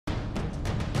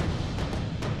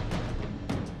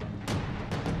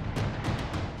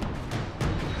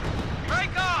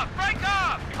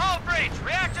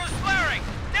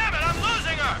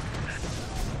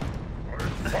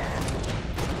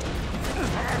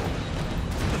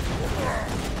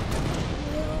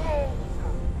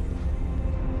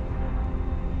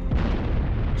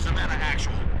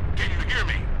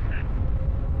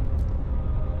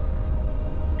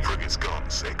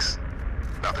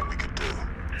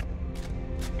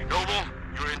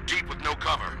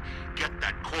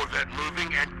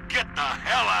the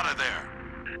hell out of there!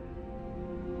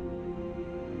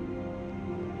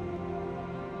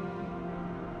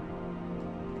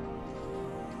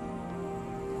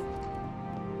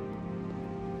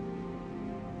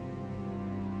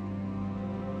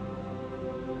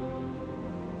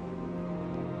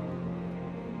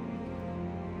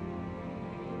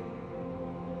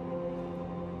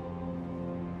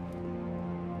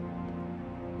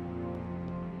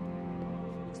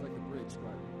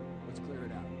 Let's clear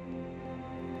it out.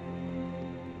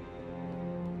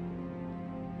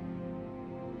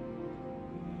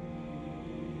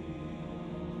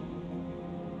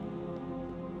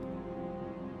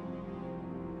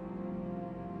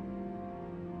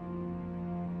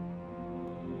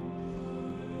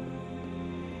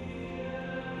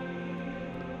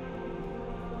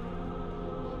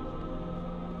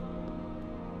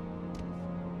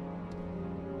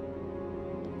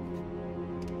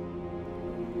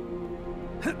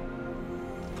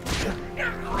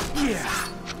 Yeah!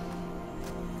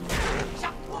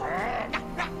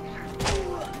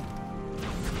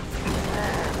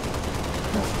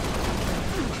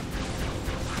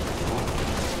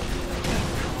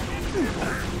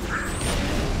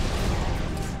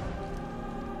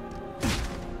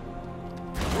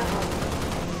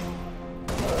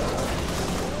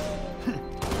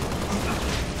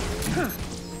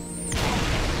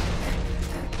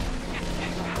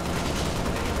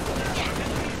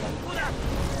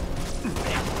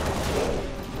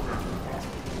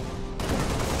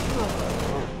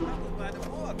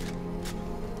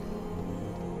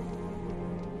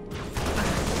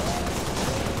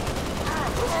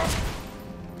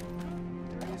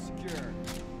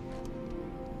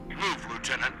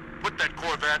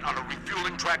 On a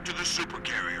refueling track to the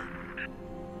supercarrier.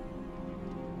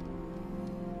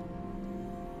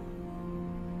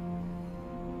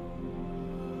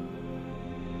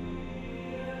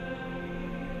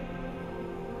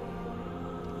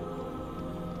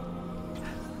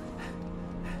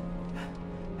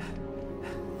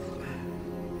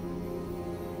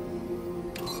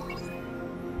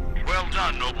 Well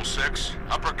done, Noble 6.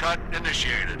 Uppercut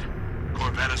initiated.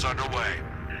 Corvette is underway.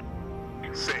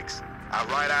 6. Our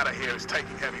ride out of here is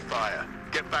taking heavy fire.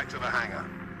 Get back to the hangar.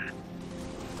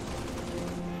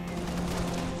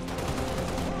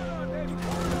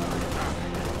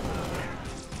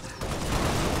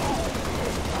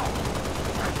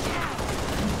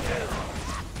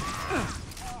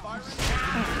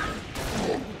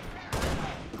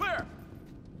 Clear!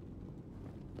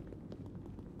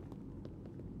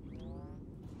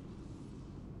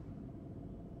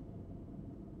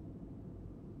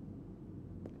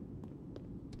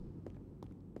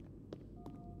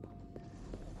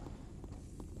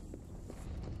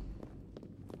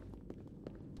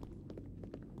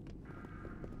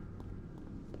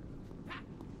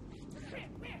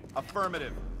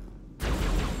 Affirmative.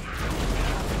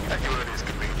 At your earliest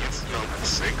convenience, Noble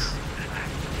 6.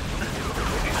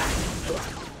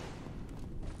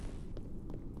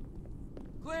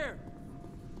 Clear!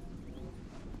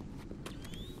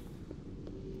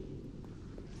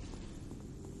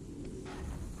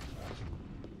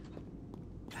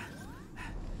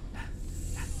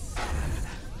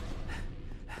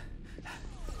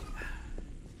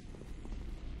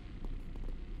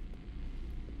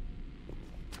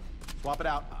 Swap it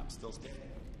out. I'm still scared.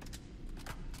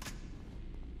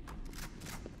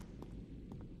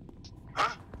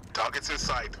 Huh? Target's in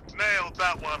sight. Nailed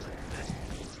that one.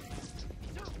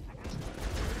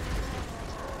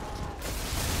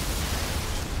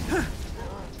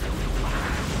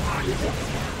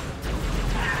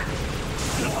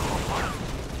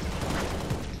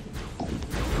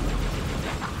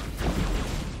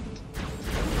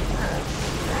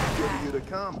 Good of you to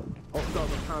come. I'll start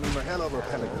pounding the hell over a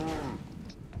pelican.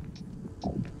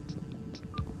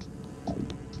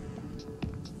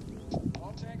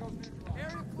 All tangos neutral.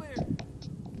 Area clear.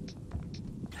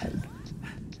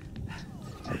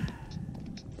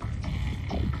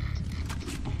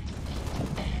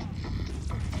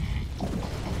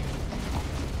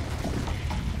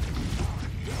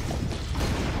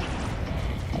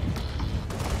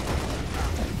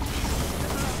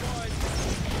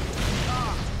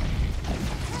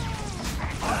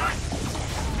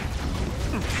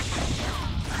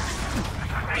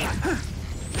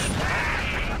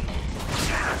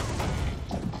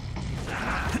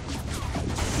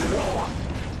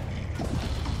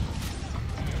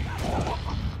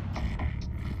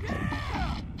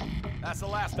 That's the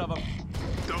last of them.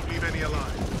 Don't leave any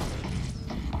alive.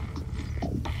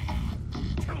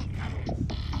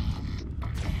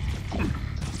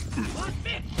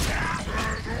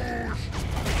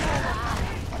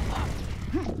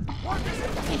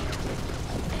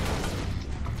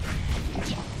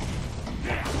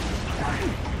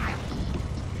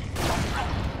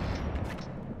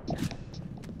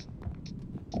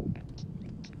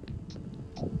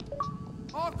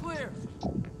 All clear.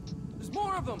 There's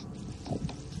more of them.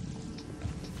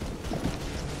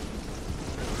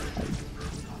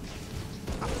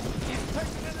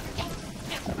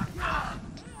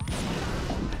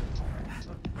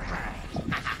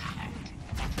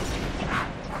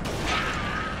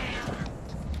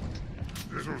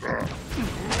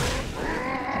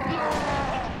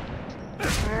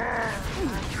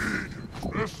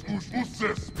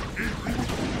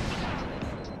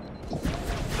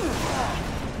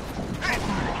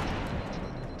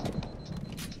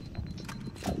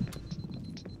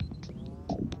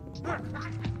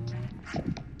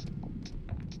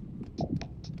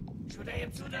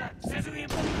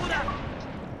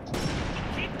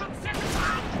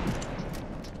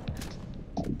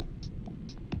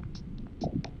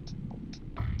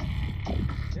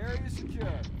 Area secure.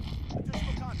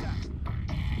 Additional contact.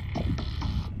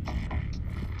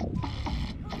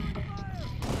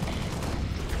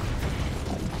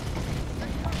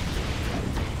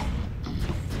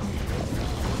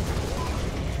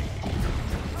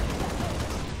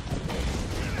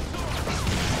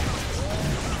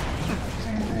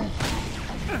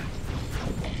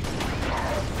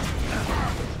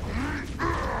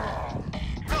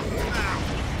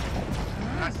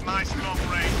 That's nice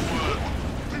long-range work.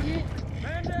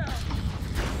 Man down.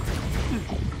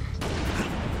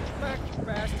 Back, you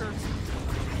bastards.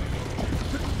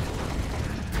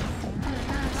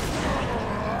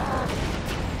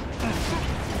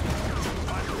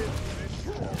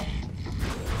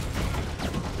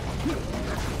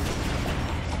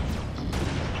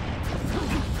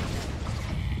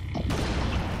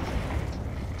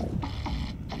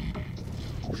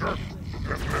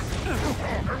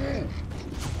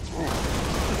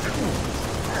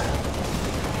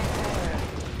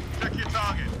 Check your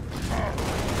target.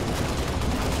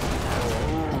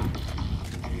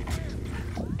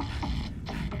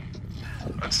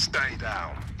 And stay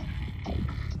down.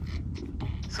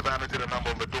 Savannah did a number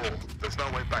on the door. There's no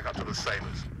way back up to the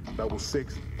sailors. Level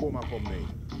 6, form up on me.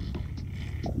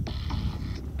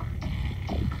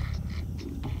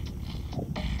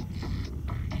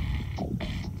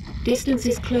 Distance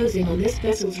is closing on this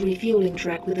vessel's refueling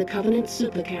track with the Covenant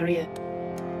supercarrier.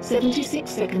 76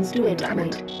 seconds to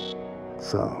endpoint.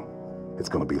 So, it's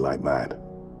gonna be like that.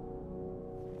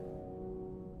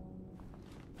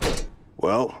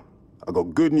 Well, I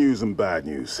got good news and bad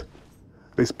news.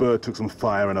 This bird took some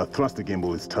fire and our thruster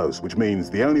gimbal is toast, which means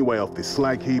the only way off this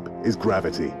slag heap is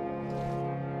gravity.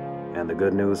 And the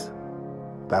good news?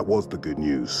 That was the good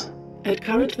news. At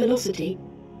current velocity,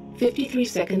 53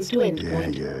 seconds to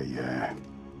endpoint. Yeah.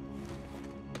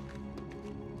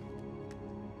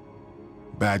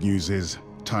 Bad news is,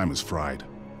 time is fried.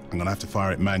 I'm gonna have to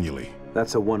fire it manually.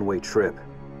 That's a one-way trip.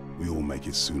 We all make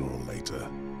it sooner or later.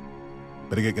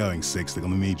 Better get going, Six. They're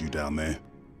gonna need you down there.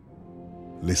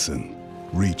 Listen,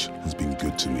 Reach has been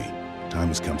good to me. Time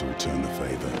has come to return the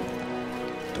favor.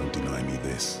 Don't deny me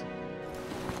this.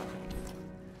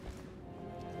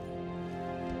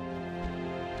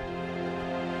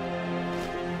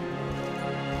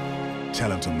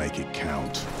 Tell him to make it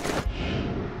count.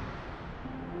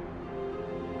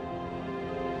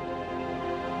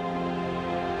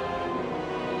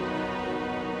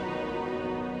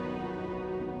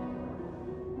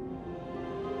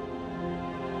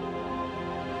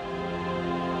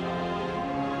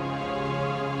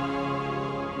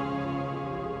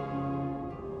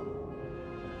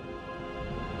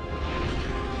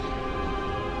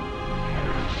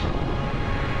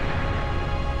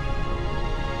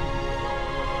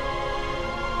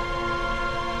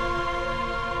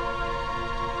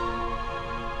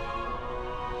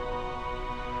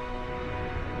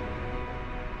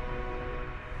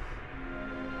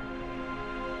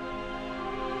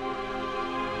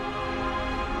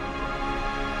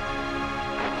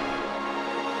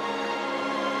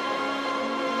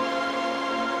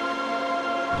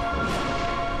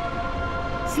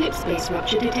 Slip space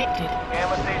rupture detected.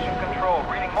 Gamma station control,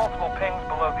 reading multiple pings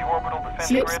below the orbital defense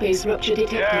Slip grid. space rupture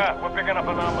detected. Yeah, we're picking up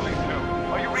anomalies too.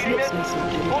 Are you reading Slip it? space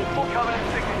rupture Multiple detected. Covenant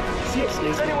signatures. Slip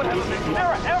space Is anyone rupture listening?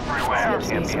 detected. They're everywhere!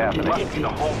 Slip Can't space be happening. rupture Must be the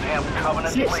detected. whole damn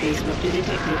Covenant Slip fleet. space rupture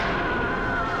detected.